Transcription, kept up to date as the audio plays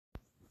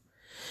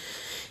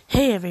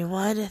Hey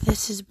everyone,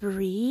 this is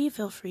Bree.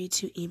 Feel free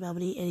to email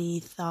me any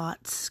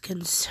thoughts,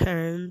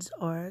 concerns,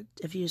 or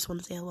if you just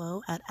want to say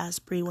hello at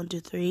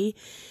askbrie123.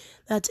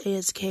 That's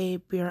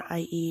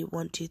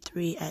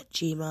askbrie123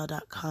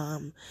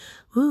 @gmail.com.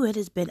 It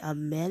has been a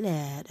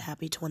minute.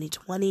 Happy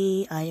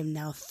 2020. I am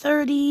now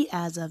 30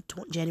 as of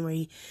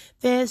January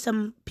 5th.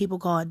 Some people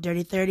call it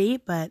Dirty 30,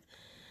 but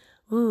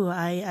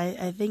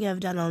I think I've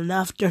done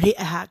enough dirty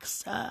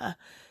acts to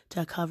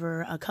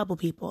cover a couple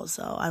people.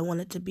 So I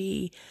want it to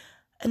be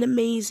an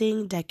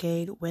amazing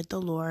decade with the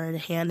Lord,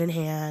 hand in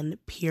hand,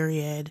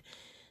 period.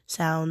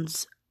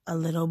 Sounds a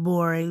little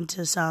boring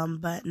to some,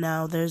 but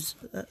no, there's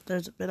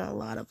been a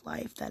lot of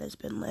life that has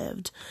been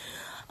lived.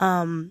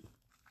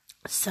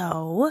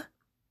 So,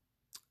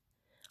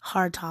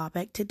 hard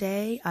topic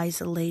today: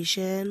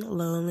 isolation,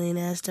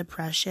 loneliness,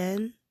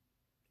 depression,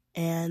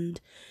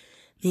 and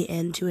the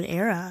end to an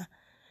era.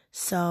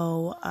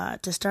 So,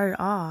 to start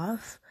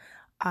off,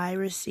 I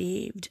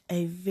received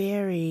a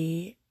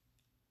very,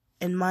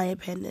 in my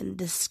opinion,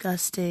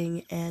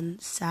 disgusting and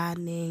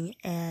saddening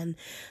and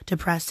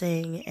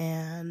depressing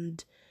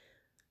and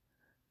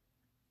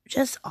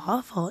just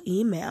awful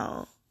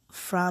email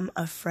from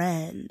a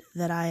friend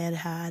that I had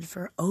had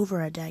for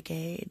over a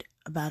decade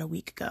about a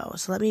week ago.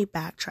 So let me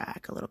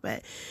backtrack a little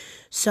bit.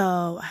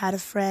 So I had a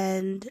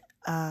friend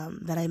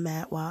that I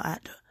met while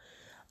at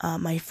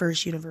my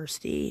first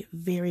university,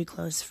 very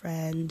close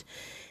friend.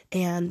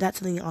 And that's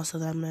something also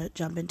that I'm going to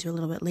jump into a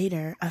little bit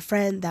later. A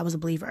friend that was a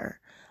believer.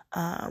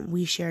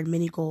 We shared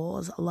many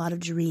goals, a lot of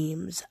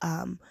dreams,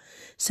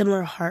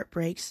 similar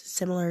heartbreaks,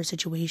 similar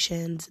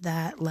situations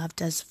that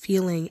left us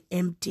feeling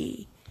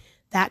empty.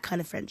 That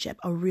kind of friendship,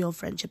 a real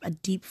friendship, a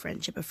deep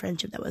friendship, a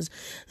friendship that was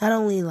not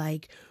only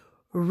like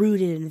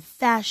rooted in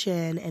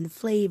fashion and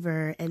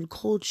flavor and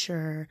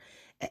culture,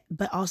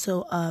 but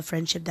also a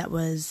friendship that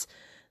was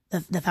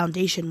the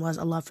foundation was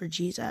a love for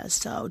Jesus.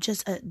 So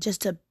just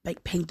to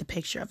like paint the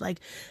picture of like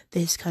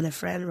this kind of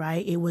friend,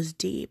 right? It was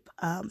deep.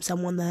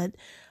 Someone that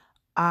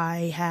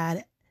I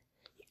had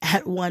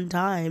at one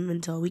time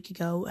until a week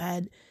ago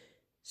had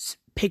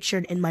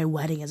pictured in my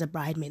wedding as a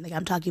bridesmaid. Like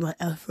I'm talking about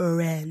a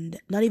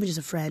friend, not even just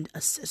a friend,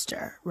 a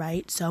sister,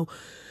 right? So a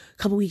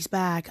couple weeks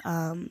back,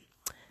 I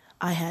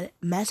had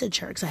messaged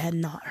her because I had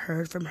not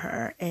heard from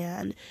her,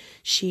 and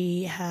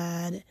she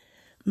had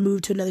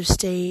moved to another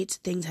state.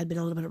 Things had been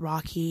a little bit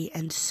rocky,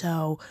 and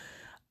so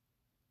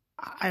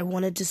I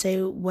wanted to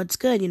say what's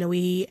good. You know,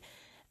 we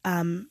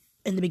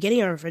in the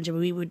beginning of our friendship,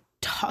 we would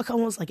talk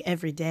almost like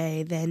every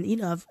day. Then, you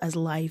know, as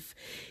life,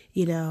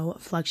 you know,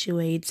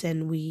 fluctuates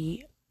and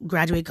we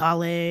graduate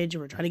college, or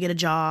we're trying to get a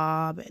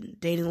job and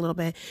dating a little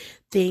bit,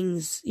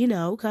 things, you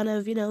know, kind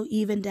of, you know,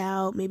 evened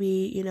out,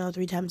 maybe, you know,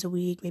 3 times a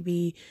week,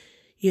 maybe,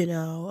 you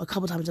know, a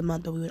couple times a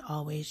month, but we would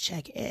always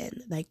check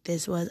in. Like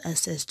this was a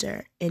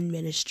sister in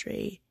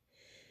ministry.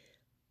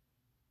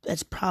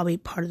 That's probably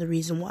part of the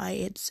reason why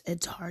it's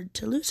hard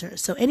to lose her.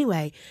 So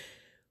anyway,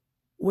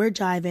 we're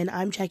jiving,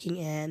 I'm checking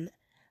in.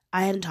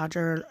 I hadn't talked to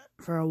her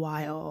for a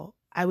while.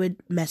 I would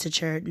message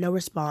her, no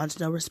response.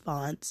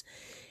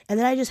 And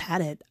then I just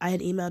had it. I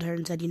had emailed her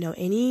and said, you know,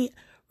 any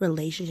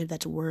relationship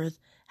that's worth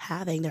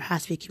having, there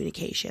has to be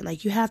communication.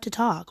 Like you have to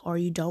talk or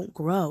you don't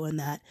grow in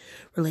that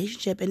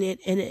relationship. And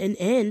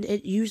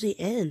it usually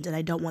ends. And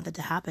I don't want that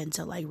to happen.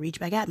 So like reach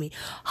back at me,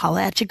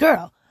 holla at your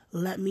girl.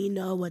 Let me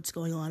know what's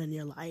going on in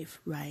your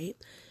life, right?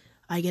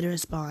 I get a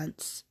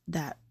response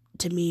that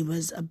to me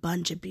was a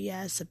bunch of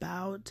BS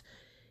about,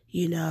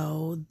 you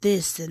know,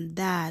 this and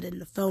that, and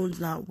the phone's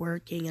not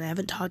working, and I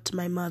haven't talked to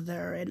my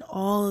mother, and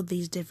all of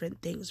these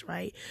different things,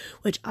 right?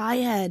 Which I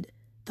had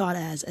thought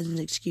as an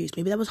excuse.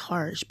 Maybe that was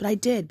harsh, but I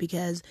did,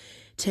 because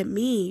to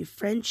me,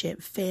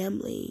 friendship,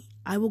 family,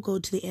 I will go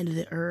to the end of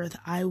the earth.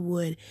 I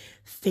would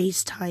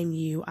FaceTime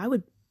you. I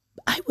would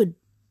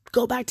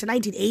go back to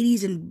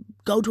 1980s and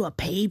go to a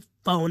pay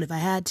phone if I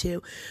had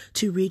to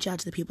reach out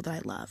to the people that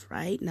I love,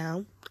 right?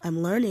 Now,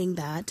 I'm learning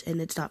that,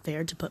 and it's not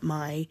fair to put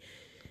my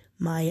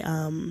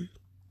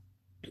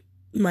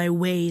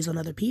ways on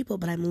other people,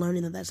 but I'm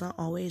learning that that's not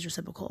always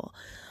reciprocal.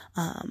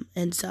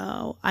 And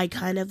so I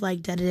kind of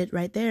like deaded it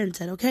right there and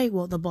said, okay,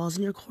 well, the ball's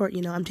in your court.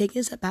 You know, I'm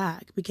taking a step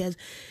back, because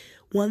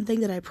one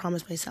thing that I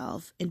promised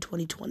myself in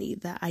 2020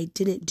 that I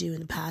didn't do in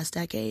the past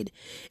decade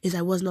is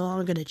I was no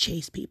longer going to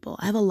chase people.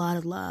 I have a lot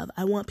of love.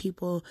 I want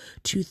people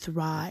to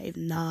thrive,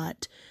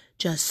 not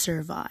just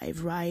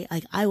survive, right?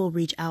 Like I will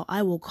reach out,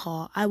 I will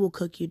call, I will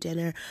cook you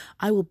dinner,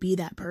 I will be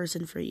that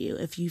person for you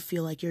if you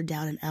feel like you're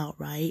down and out,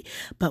 right?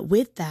 But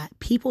with that,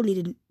 people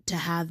needed to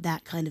have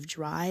that kind of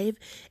drive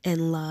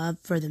and love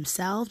for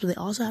themselves, but they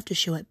also have to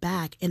show it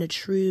back in a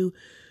true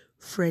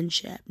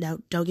friendship. Now,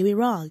 don't get me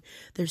wrong.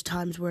 There's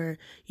times where,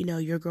 you know,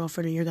 your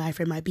girlfriend or your guy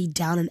friend might be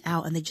down and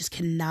out and they just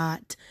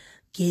cannot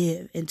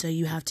give. And so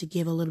you have to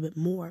give a little bit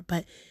more.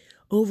 But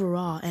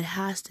overall, it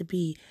has to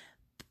be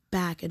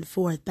back and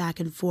forth,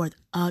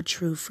 a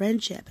true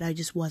friendship. And I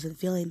just wasn't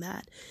feeling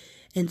that.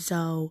 And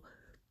so,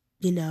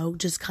 you know,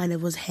 just kind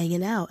of was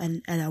hanging out,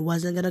 and I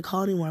wasn't going to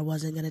call anymore. I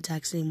wasn't going to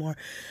text anymore.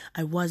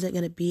 I wasn't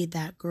going to be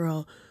that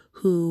girl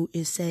who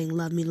is saying,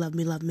 love me, love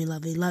me, love me,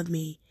 love me, love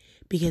me,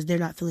 because they're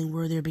not feeling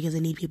worthy or because they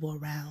need people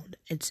around.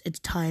 It's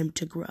time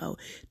to grow.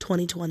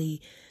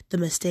 2020, the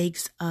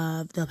mistakes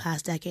of the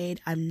past decade,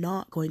 I'm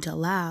not going to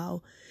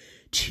allow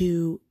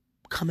to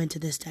come into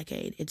this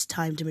decade. It's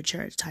time to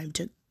mature. It's time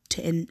to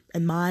in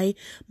my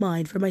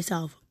mind, for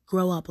myself,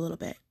 grow up a little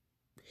bit.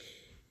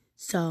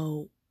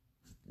 So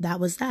that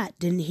was that.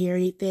 Didn't hear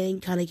anything,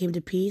 kind of came to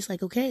peace.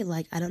 Like, okay,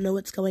 like, I don't know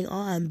what's going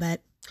on,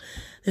 but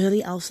there's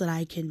nothing else that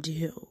I can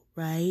do,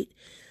 right?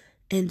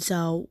 And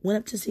so went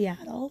up to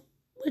Seattle,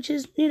 which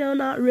is,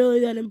 not really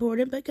that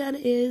important, but kind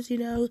of is,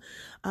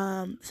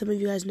 some of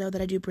you guys know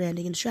that I do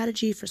branding and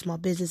strategy for small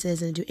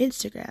businesses and I do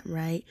Instagram,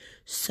 right?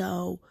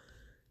 So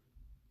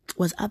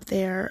was up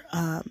there,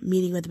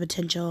 meeting with a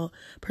potential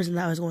person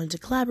that I was going to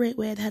collaborate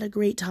with, had a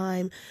great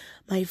time.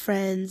 My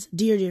friends,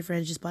 dear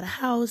friends, just bought a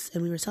house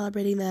and we were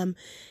celebrating them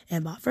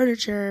and bought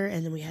furniture,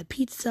 and then we had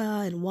pizza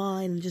and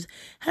wine and just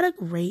had a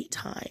great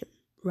time,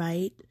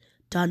 right?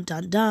 Dun,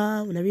 dun,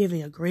 dun. Whenever you're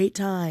having a great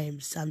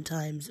time,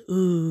 sometimes,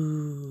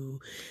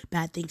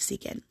 bad things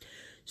sneak in.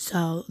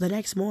 So the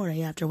next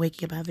morning, after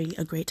waking up having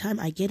a great time,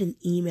 I get an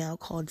email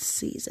called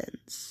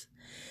Seasons.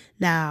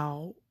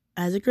 Now,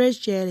 as a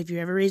Christian, if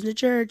you're ever raised in a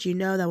church, you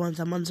know that when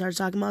someone starts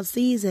talking about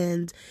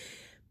seasons,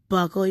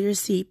 buckle your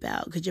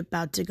seatbelt because you're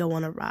about to go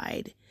on a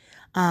ride.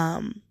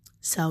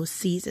 So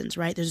seasons,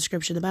 right? There's a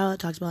scripture in the Bible that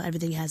talks about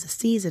everything has a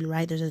season,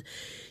 right? There's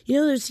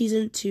a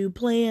season to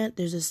plant,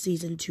 there's a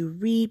season to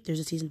reap,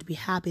 there's a season to be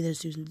happy, there's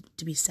a season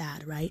to be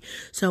sad, right?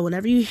 So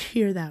whenever you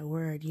hear that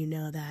word, you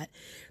know that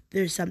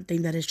there's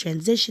something that is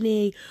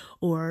transitioning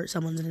or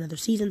someone's in another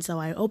season. So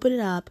I open it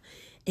up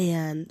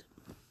and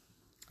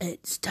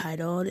it's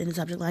titled in the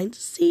subject line,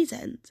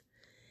 Seasons.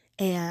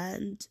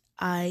 And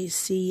I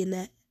see in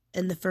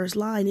the first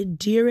line,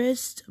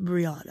 Dearest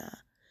Brianna,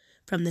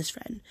 from this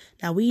friend.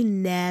 Now, we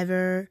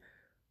never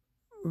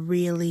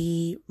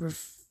really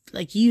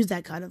use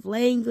that kind of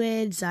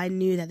language, so I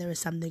knew that there was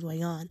something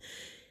going on.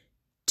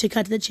 To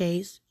cut to the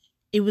chase,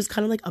 it was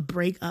kind of like a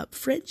breakup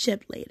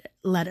friendship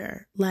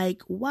letter.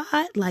 Like,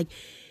 what? Like,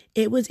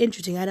 it was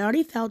interesting. I'd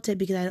already felt it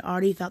because I'd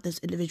already felt this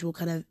individual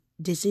kind of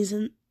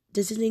distancing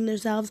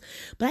themselves,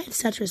 but I had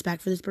such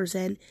respect for this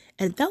person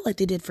and felt like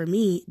they did for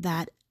me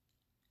that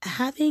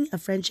having a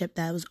friendship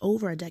that was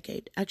over a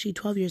decade, actually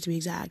 12 years to be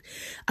exact,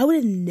 I would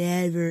have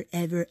never,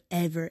 ever,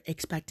 ever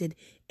expected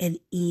an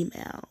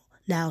email.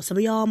 Now, some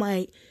of y'all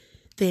might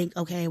think,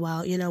 okay,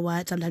 well, you know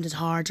what? Sometimes it's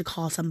hard to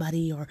call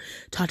somebody or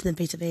talk to them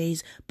face to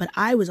face, but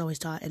I was always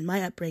taught in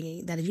my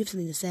upbringing that if you have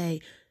something to say,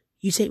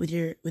 you say it with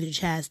your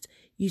chest,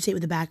 you say it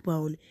with a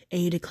backbone,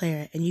 and you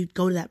declare it, and you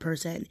go to that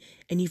person,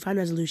 and you find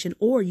a resolution,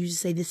 or you just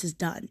say, this is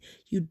done.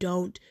 You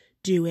don't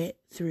do it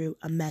through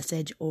a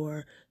message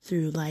or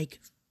through, like,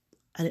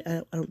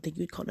 I don't think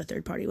you'd call it a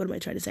third party. What am I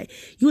trying to say?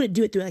 You wouldn't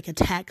do it through, like, a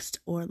text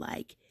or,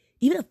 like,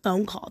 even a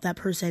phone call. That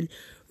person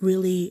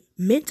really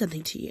meant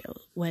something to you,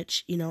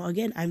 which,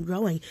 again, I'm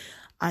growing.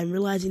 I'm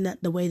realizing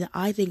that the way that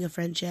I think of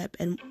friendship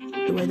and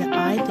the way that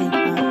I think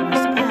of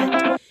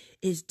respect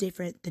is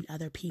different than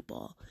other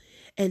people.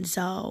 And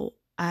so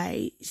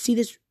I see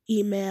this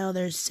email.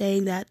 They're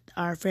saying that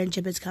our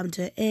friendship has come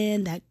to an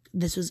end, that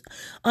this was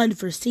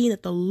unforeseen,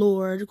 that the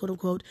Lord, quote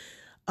unquote,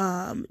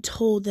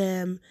 told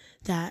them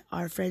that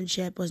our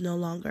friendship was no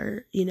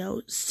longer,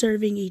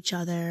 serving each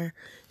other.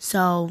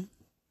 So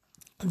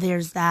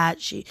there's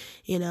that. She,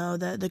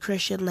 the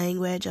Christian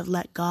language of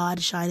let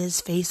God shine his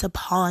face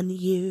upon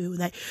you,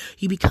 that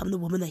you become the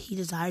woman that he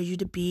desires you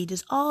to be,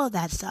 just all of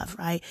that stuff,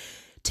 right?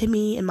 To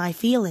me and my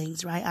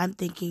feelings, right? I'm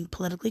thinking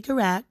politically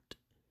correct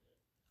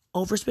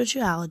over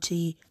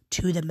spirituality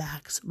to the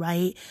max,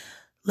 right?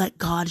 Let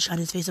God shine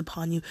his face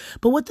upon you.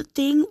 But what the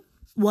thing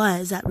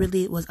was that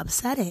really was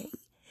upsetting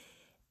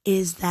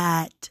is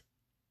that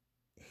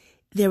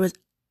there was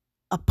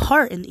a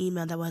part in the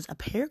email that was a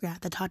paragraph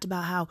that talked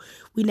about how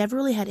we never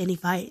really had any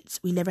fights.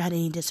 We never had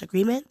any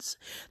disagreements.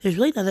 There's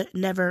really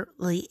never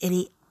really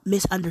any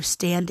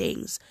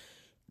misunderstandings.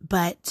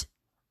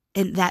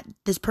 And that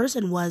this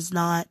person was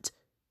not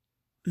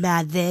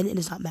mad then and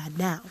is not mad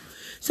now.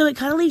 So it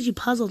kind of leaves you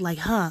puzzled, like,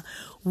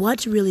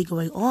 what's really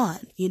going on?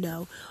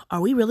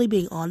 Are we really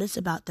being honest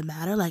about the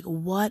matter? Like,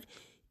 what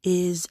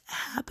is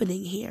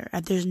happening here?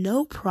 If there's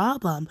no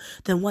problem,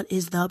 then what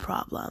is the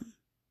problem?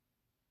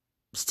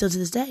 Still to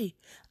this day,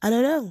 I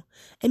don't know.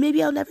 And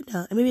maybe I'll never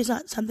know. And maybe it's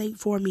not something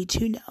for me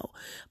to know.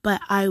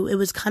 But it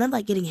was kind of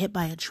like getting hit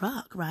by a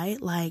truck,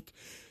 right? Like,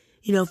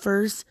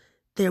 first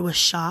there was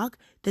shock,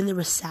 then there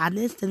was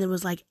sadness, then there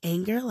was like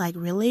anger, like,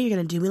 really? You're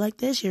going to do me like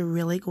this? You're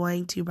really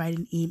going to write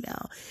an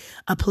email?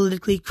 A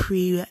politically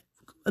correct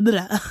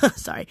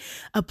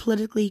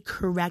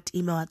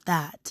email at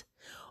that.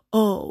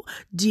 Oh,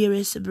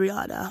 dearest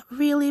Brianna,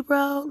 really,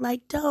 bro?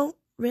 Like, don't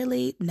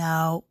really?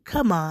 No,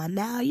 come on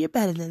now. You're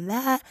better than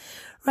that,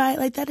 right?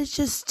 Like, that is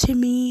just, to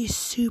me,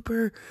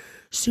 super,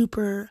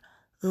 super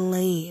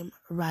lame,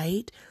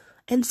 right?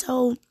 And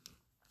so,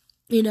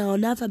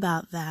 enough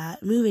about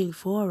that. Moving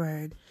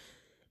forward,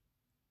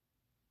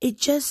 it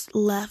just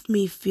left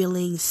me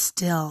feeling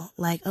still,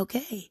 like,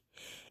 okay,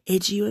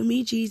 It's you and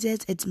me, Jesus.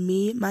 It's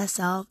me,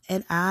 myself,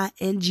 and I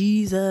and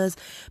Jesus.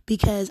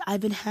 Because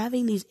I've been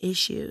having these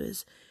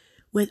issues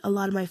with a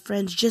lot of my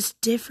friends, just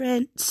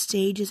different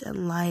stages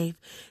in life,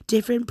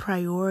 different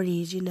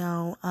priorities,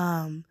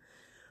 I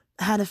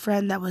had a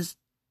friend that was,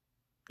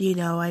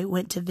 I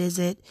went to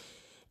visit,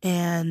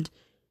 and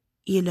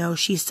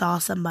she saw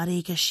somebody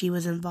because she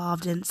was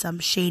involved in some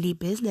shady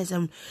business,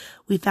 and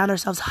we found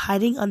ourselves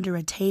hiding under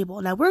a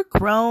table. Now, we're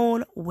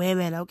grown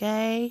women,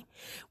 okay?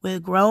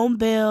 With grown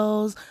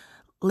bills,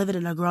 living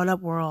in a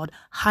grown-up world,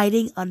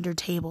 hiding under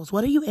tables.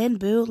 What are you in,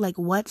 boo? Like,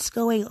 what's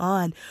going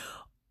on?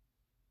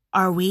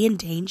 Are we in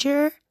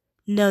danger?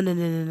 No, no,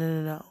 no, no, no,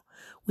 no, no.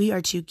 We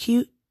are too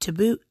cute to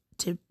boot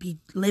to be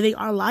living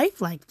our life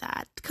like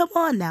that. Come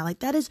on now. Like,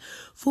 that is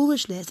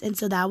foolishness. And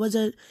so that was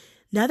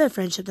another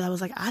friendship that I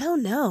was like, I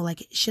don't know.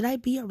 Like, should I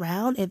be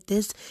around if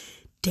this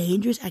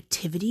dangerous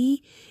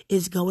activity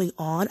is going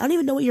on? I don't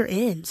even know what you're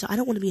in, so I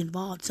don't want to be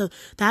involved. So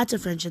that's a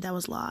friendship that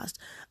was lost.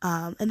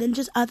 And then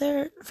just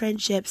other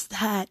friendships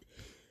that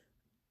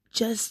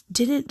just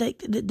didn't, like,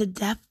 the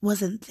depth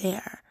wasn't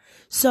there.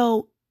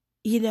 So,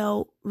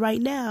 right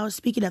now,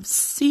 speaking of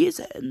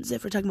seasons,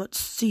 if we're talking about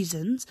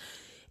seasons,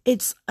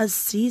 it's a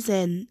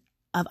season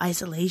of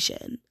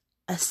isolation,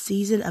 a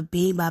season of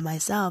being by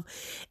myself.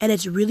 And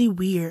it's really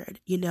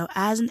weird,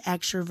 as an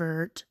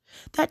extrovert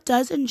that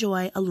does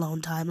enjoy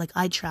alone time. Like,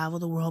 I travel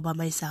the world by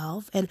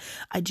myself, and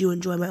I do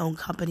enjoy my own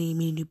company,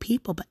 meeting new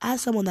people. But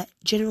as someone that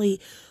generally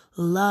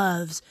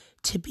loves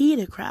to be in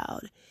a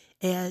crowd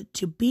and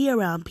to be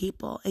around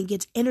people and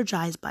gets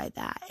energized by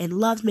that and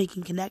loves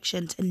making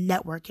connections and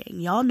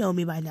networking. Y'all know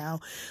me by now.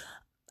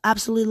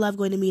 Absolutely love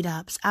going to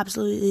meetups.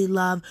 Absolutely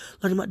love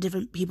learning about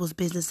different people's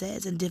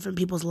businesses and different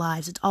people's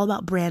lives. It's all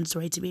about brand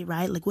story to me,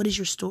 right? Like, what is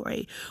your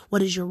story?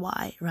 What is your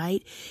why,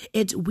 right?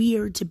 It's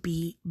weird to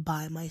be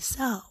by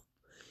myself.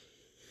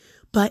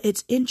 But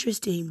it's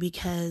interesting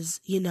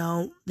because,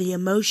 the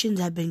emotions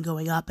have been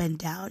going up and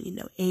down,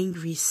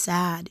 angry,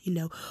 sad,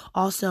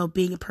 also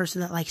being a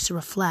person that likes to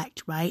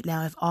reflect, right?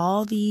 Now, if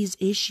all these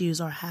issues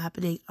are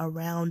happening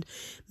around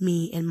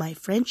me and my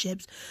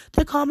friendships,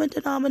 the common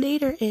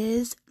denominator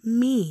is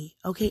me.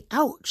 Okay,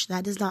 ouch,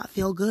 that does not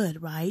feel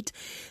good, right?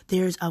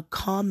 There's a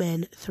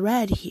common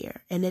thread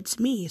here, and it's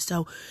me.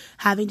 So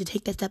having to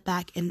take that step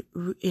back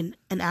and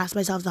ask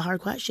myself the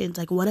hard questions,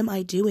 like, what am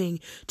I doing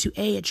to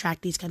A,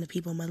 attract these kind of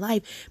people in my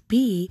life,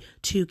 B,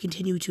 to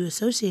continue to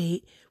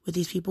associate with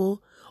these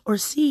people, or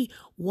C,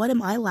 what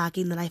am I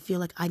lacking that I feel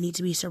like I need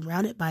to be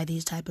surrounded by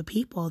these type of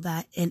people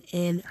that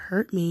and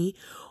hurt me,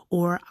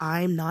 or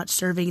I'm not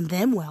serving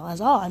them well as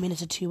all. I mean,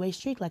 it's a two-way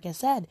street. Like I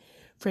said,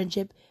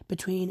 friendship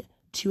between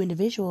two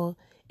individuals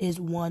is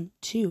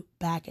 1-2,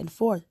 back and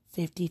forth,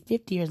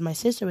 50-50, or as my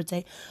sister would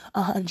say,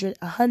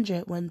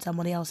 100-100. When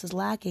somebody else is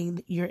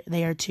lacking, you're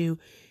there to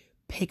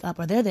pick up,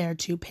 or they're there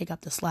to pick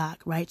up the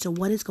slack, right? So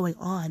what is going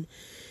on?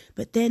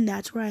 But then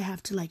that's where I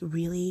have to, like,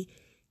 really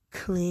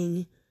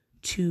cling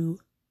to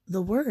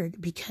the word,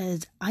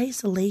 because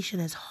isolation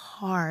is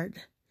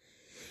hard.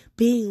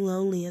 Being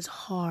lonely is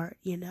hard,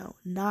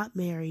 not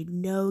married,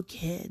 no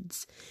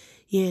kids,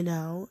 and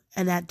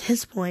at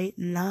this point,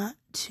 not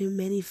too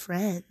many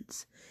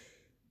friends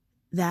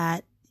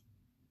that,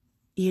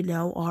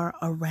 are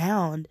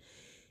around.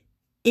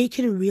 It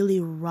can really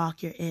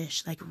rock your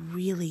ish, like,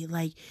 really,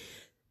 like,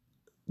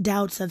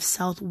 doubts of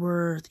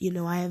self-worth.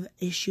 I have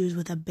issues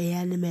with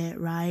abandonment,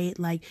 right?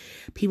 Like,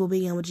 people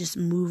being able to just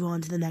move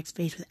on to the next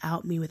phase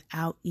without me,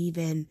 without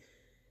even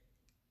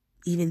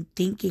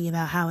thinking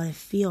about how I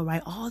feel,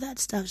 right? All that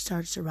stuff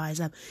starts to rise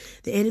up.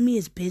 The enemy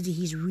is busy.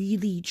 He's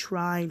really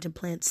trying to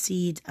plant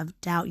seeds of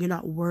doubt. You're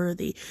not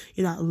worthy.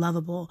 You're not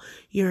lovable.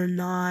 You're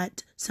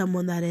not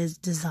someone that is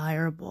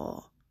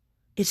desirable.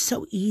 It's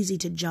so easy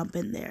to jump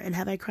in there. And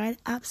have I cried?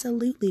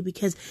 Absolutely.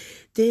 Because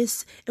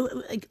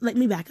let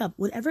me back up.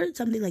 Whenever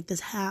something like this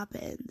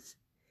happens,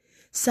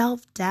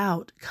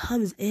 self-doubt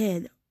comes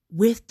in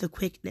with the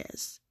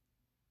quickness.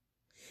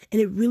 And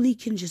it really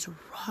can just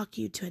rock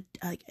you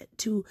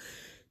to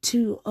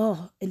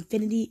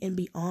infinity and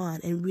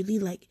beyond, and really,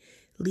 like,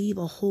 leave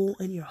a hole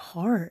in your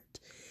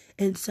heart.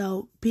 And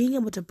so being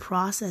able to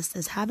process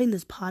this, having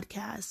this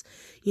podcast,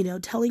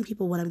 telling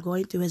people what I'm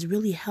going through has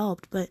really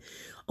helped. But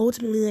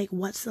ultimately, like,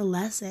 what's the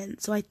lesson?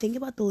 So I think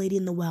about the lady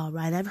in the well,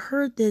 right? I've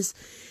heard this,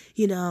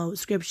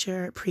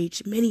 scripture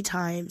preached many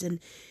times,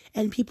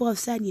 and people have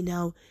said,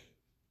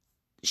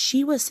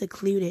 she was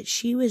secluded.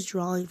 She was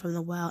drawing from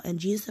the well, and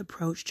Jesus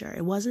approached her.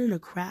 It wasn't in a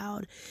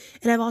crowd.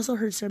 And I've also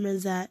heard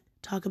sermons that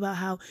talk about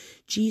how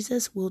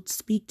Jesus will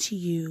speak to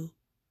you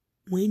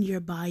when you're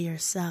by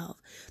yourself.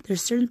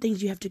 There's certain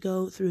things you have to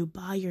go through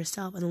by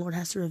yourself, and the Lord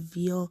has to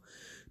reveal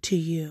to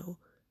you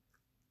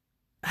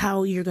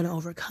how you're going to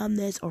overcome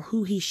this, or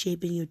who He's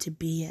shaping you to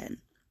be in.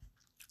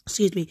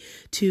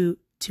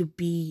 To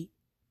be,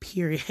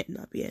 period,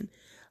 not be in.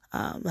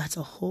 That's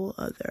a whole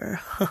other,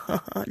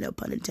 no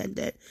pun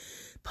intended,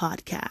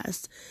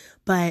 podcast.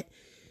 But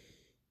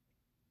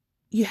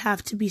you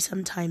have to be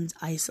sometimes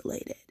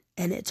isolated,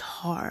 and it's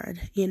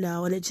hard,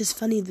 and it's just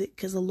funny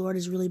because the Lord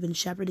has really been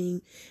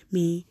shepherding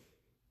me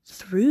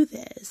through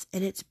this,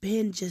 and it's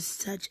been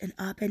just such an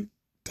up and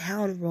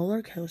down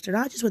roller coaster,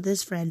 not just with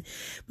this friend,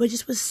 but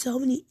just with so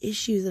many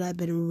issues that I've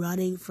been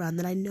running from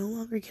that I no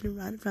longer can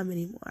run from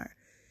anymore.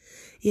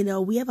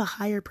 We have a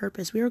higher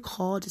purpose. We are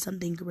called to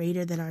something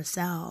greater than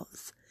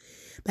ourselves.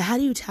 But how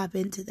do you tap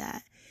into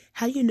that?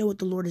 How do you know what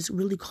the Lord is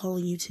really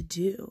calling you to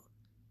do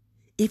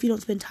if you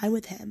don't spend time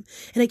with him?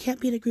 And it can't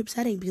be in a group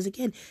setting, because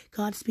again,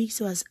 God speaks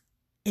to us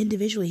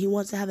individually. He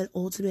wants to have an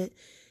ultimate,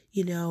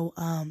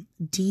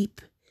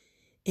 deep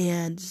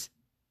and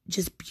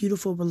just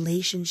beautiful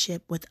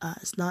relationship with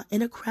us, not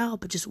in a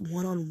crowd, but just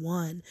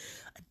one-on-one,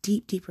 a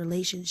deep, deep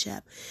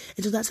relationship.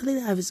 And so that's something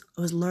that I was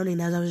learning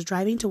as I was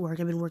driving to work.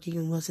 I've been working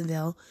in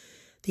Wilsonville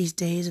these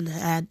days, and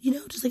had,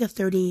 just like a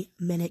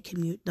 30-minute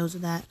commute. Those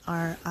that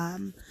are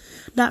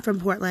not from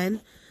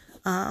Portland,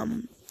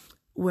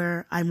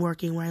 where I'm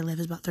working, where I live,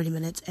 is about 30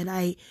 minutes. And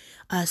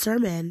a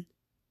sermon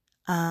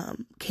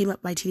came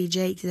up by T.D.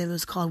 Jakes, and it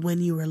was called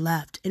When You Were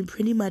Left. And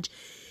pretty much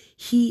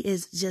he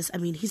is just,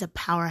 he's a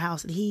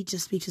powerhouse, and he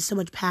just speaks with so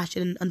much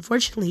passion and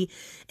unfortunately,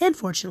 and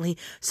fortunately,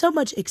 so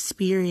much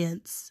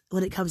experience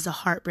when it comes to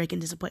heartbreak and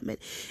disappointment.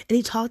 And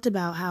he talked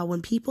about how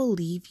when people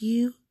leave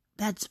you,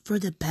 that's for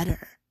the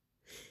better.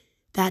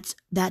 That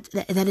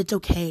it's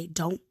okay.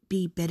 Don't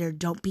be bitter.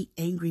 Don't be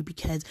angry,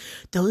 because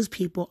those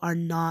people are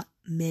not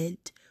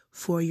meant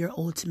for your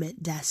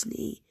ultimate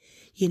destiny.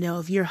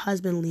 If your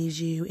husband leaves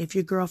you, if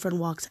your girlfriend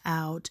walks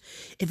out,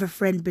 if a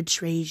friend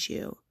betrays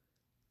you,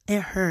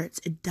 it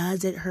hurts.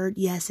 Does it hurt?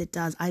 Yes, it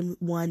does. I'm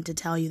one to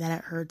tell you that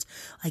it hurts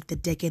like the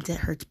dickens. It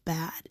hurts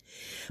bad.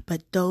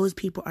 But those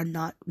people are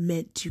not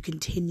meant to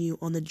continue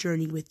on the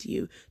journey with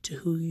you to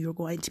who you're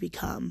going to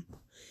become.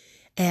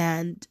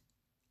 And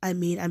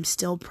I'm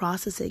still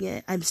processing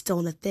it. I'm still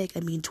in the thick.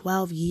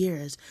 12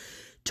 years,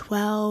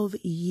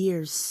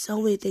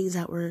 so many things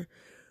that were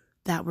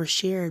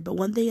shared. But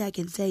one thing I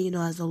can say,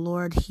 as the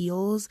Lord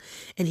heals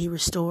and he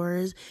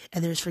restores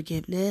and there's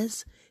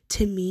forgiveness,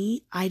 to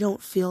me, I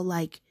don't feel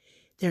like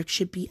there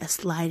should be a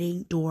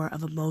sliding door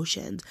of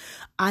emotions.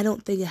 I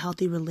don't think a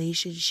healthy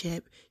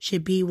relationship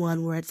should be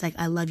one where it's like,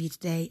 I love you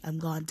today, I'm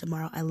gone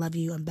tomorrow. I love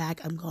you, I'm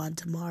back, I'm gone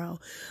tomorrow.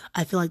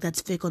 I feel like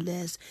that's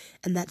fickleness,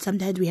 and that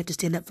sometimes we have to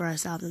stand up for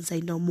ourselves and say,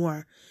 no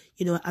more.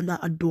 I'm not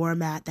a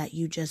doormat that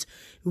you just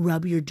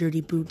rub your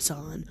dirty boots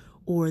on,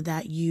 or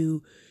that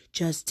you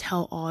just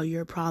tell all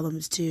your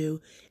problems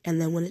to,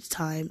 and then when it's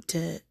time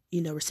to,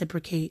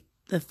 reciprocate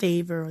the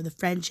favor or the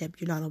friendship,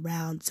 you're not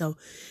around. So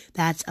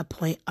that's a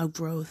point of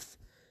growth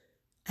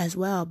as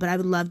well. But I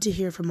would love to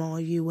hear from all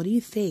of you. What do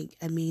you think?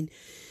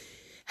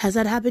 Has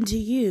that happened to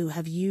you?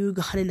 Have you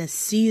gotten a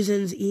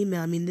season's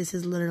email? This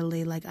is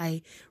literally like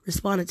I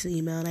responded to the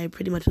email, and I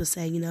pretty much was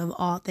saying, of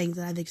all things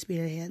that I've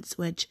experienced,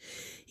 which,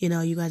 you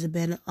guys have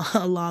been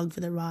along for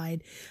the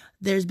ride.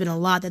 There's been a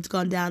lot that's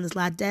gone down this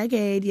last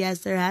decade. Yes,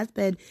 there has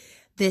been.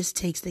 This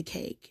takes the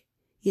cake.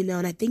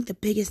 And I think the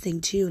biggest thing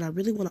too, and I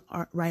really want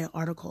to write an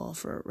article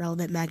for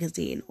Relevant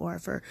Magazine or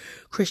for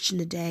Christian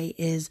Today,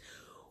 is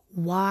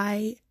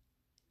why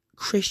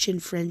Christian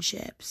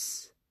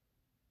friendships,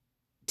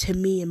 to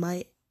me, in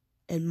my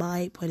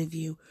point of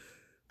view,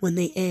 when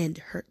they end,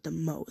 hurt the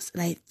most.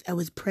 And I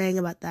was praying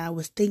about that. I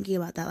was thinking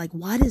about that. Like,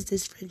 why does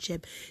this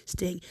friendship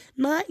sting?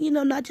 Not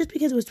just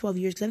because it was 12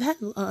 years, because I've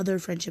had other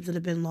friendships that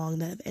have been long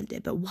that have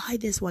ended, but why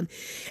this one?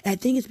 And I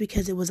think it's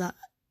because there was a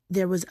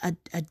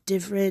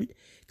different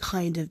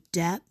kind of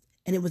depth,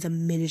 and it was a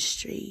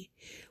ministry.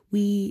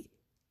 We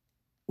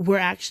were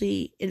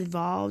actually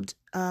involved,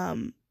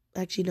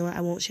 actually, no, I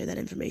won't share that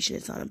information.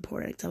 It's not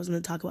important, because I was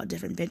going to talk about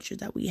different ventures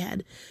that we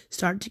had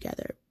started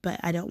together,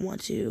 but I don't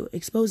want to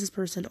expose this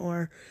person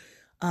or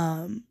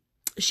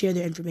share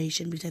their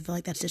information, because I feel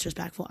like that's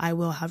disrespectful. I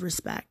will have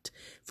respect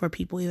for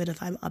people, even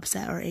if I'm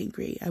upset or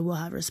angry. I will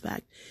have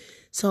respect.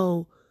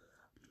 So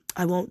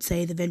I won't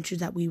say the ventures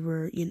that we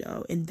were,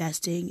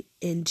 investing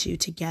into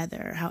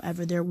together.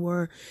 However, there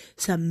were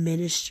some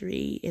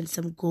ministry and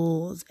some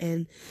goals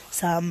and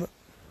some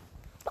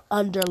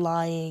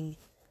underlying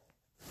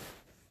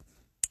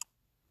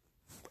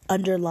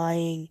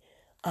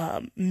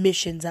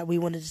missions that we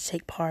wanted to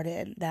take part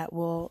in that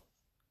will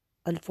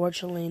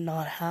unfortunately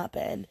not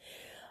happen.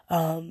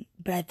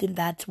 But I think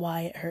that's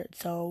why it hurt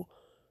so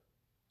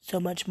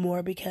much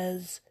more,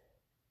 because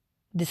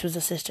this was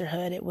a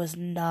sisterhood. It was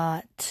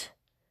not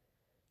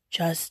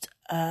just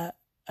a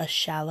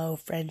shallow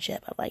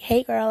friendship of like,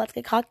 hey girl, let's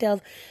get cocktails.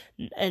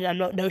 And I'm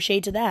no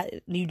shade to that.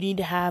 You need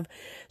to have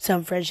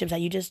some friendships that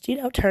you just,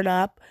 turn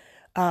up,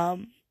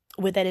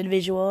 with that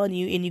individual, and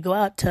you go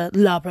out to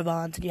La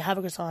Provence and you have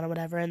a croissant or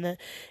whatever, and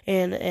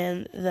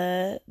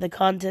the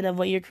content of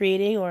what you're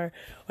creating or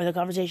the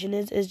conversation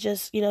is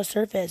just,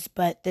 surface.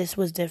 But this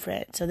was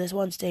different. So this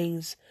one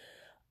stings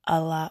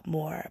a lot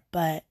more.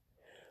 But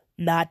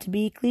not to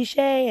be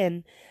cliche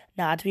and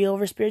not to be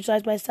over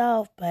spiritualized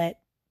myself, but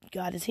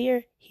God is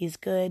here. He's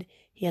good.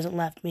 He hasn't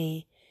left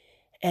me.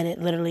 And it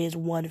literally is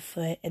one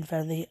foot in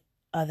front of the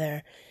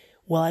other.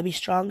 Will I be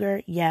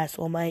stronger? Yes.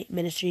 Will my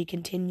ministry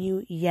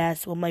continue?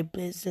 Yes. Will my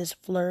business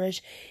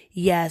flourish?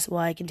 Yes. Will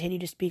I continue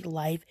to speak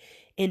life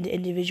into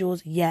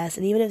individuals? Yes.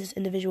 And even if this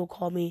individual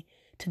called me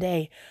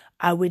today,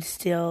 I would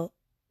still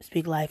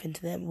speak life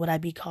into them. Would I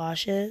be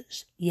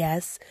cautious?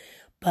 Yes.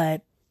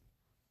 But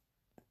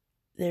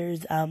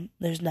there's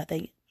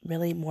nothing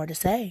really more to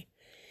say.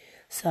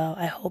 So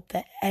I hope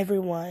that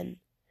everyone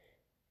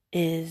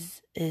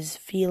is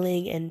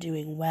feeling and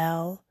doing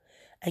well.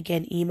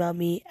 Again, email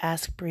me,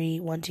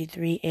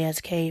 askbrie123,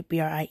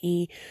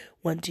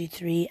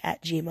 ASKBRIE123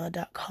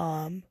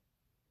 @gmail.com.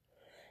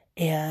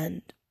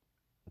 And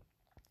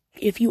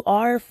if you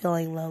are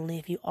feeling lonely,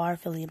 if you are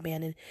feeling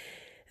abandoned,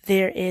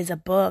 there is a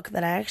book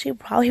that I actually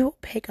probably will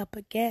pick up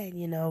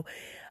again,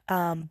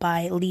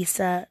 by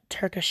Lisa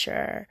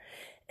Turkisher,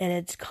 and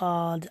it's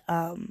called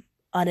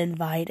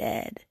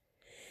Uninvited.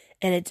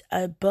 And it's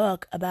a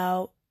book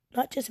about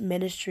not just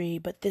ministry,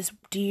 but this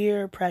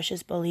dear,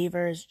 precious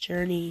believer's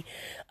journey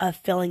of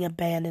feeling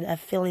abandoned, of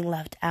feeling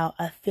left out,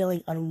 of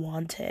feeling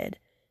unwanted.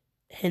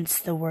 Hence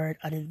the word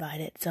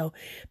uninvited. So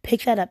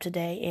pick that up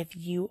today if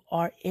you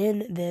are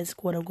in this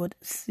quote unquote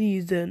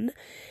season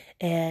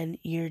and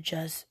you're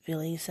just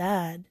feeling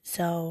sad.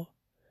 So,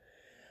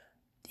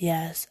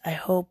 yes, I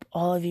hope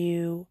all of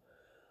you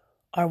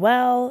are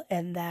well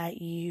and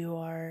that you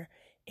are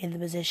in the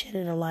position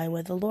and align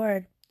with the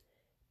Lord.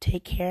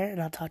 Take care,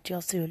 and I'll talk to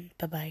y'all soon.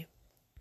 Bye-bye.